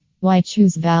Why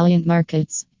choose Valiant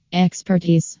Markets?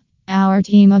 Expertise. Our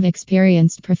team of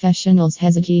experienced professionals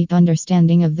has a deep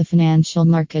understanding of the financial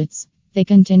markets. They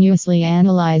continuously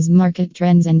analyze market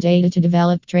trends and data to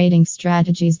develop trading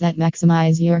strategies that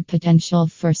maximize your potential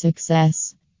for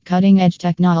success. Cutting edge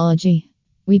technology.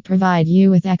 We provide you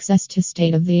with access to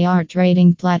state of the art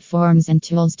trading platforms and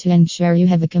tools to ensure you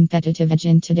have a competitive edge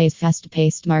in today's fast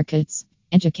paced markets.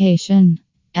 Education.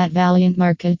 At Valiant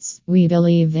Markets, we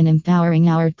believe in empowering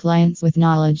our clients with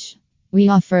knowledge. We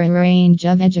offer a range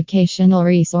of educational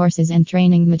resources and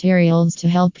training materials to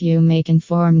help you make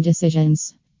informed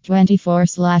decisions.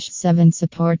 24/7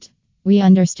 support. We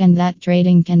understand that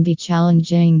trading can be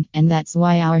challenging, and that's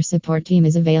why our support team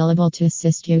is available to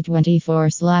assist you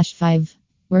 24/5.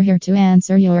 We're here to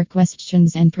answer your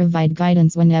questions and provide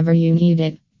guidance whenever you need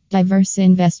it. Diverse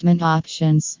investment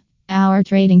options. Our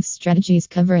trading strategies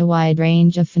cover a wide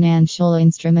range of financial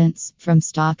instruments, from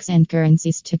stocks and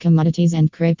currencies to commodities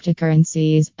and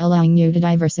cryptocurrencies, allowing you to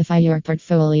diversify your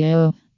portfolio.